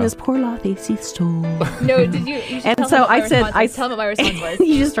around this poor Lathacy stool. No, did you? And so I said, tell them what my response was.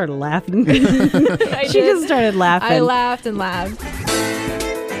 You just started laughing. She just started laughing. I laughed and laughed.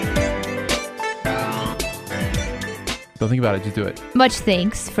 Don't think about it. Just do it. Much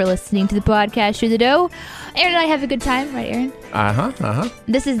thanks for listening to the podcast Chew the Dough. Aaron and I have a good time, right, Aaron?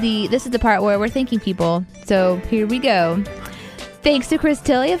 This is the part where we're thanking people. So here we go. Thanks to Chris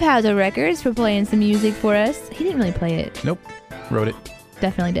Tilley of Hazo Records for playing some music for us. He didn't really play it. Nope. Wrote it.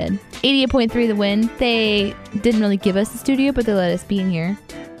 Definitely did. 88.3 The Win. They didn't really give us the studio, but they let us be in here.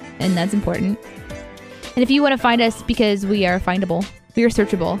 And that's important. And if you want to find us, because we are findable, we are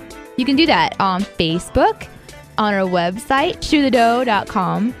searchable, you can do that on Facebook, on our website,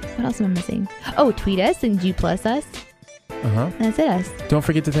 chewthedough.com. What else am I missing? Oh, tweet us and G+ us. And that's it. Don't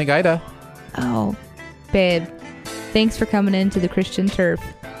forget to thank Ida. Oh, babe. Thanks for coming into the Christian turf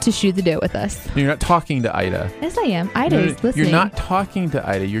to chew the dough with us. You're not talking to Ida. Yes, I am. Ida is listening. You're not talking to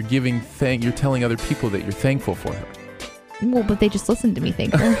Ida. You're you're telling other people that you're thankful for her. Well, but they just listened to me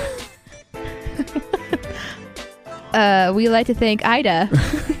thank her. We like to thank Ida.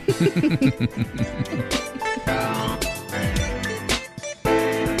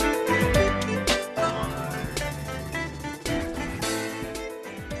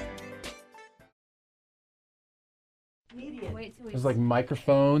 There's like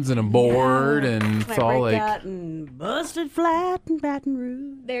microphones and a board, and it's all like and busted flat in Baton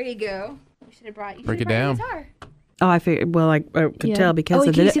Rouge. There you go. We should have brought you. Break it down. Guitar. Oh, I figured. Well, I could tell because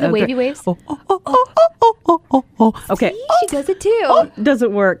of can you see the wavy waves? Oh. Okay. See? She does it too. Oh,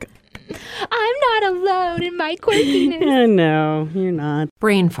 doesn't work. I'm not alone in my quirkiness. No, you're not.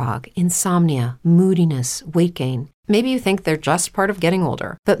 Brain fog, insomnia, moodiness, weight gain. Maybe you think they're just part of getting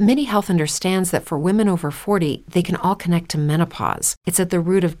older, but MIDI Health understands that for women over 40, they can all connect to menopause. It's at the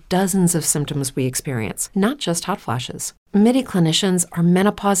root of dozens of symptoms we experience, not just hot flashes. MIDI clinicians are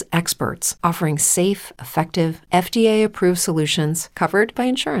menopause experts, offering safe, effective, FDA-approved solutions covered by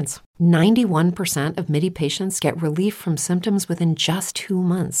insurance. 91% of MIDI patients get relief from symptoms within just 2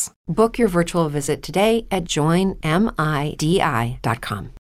 months. Book your virtual visit today at joinmidi.com.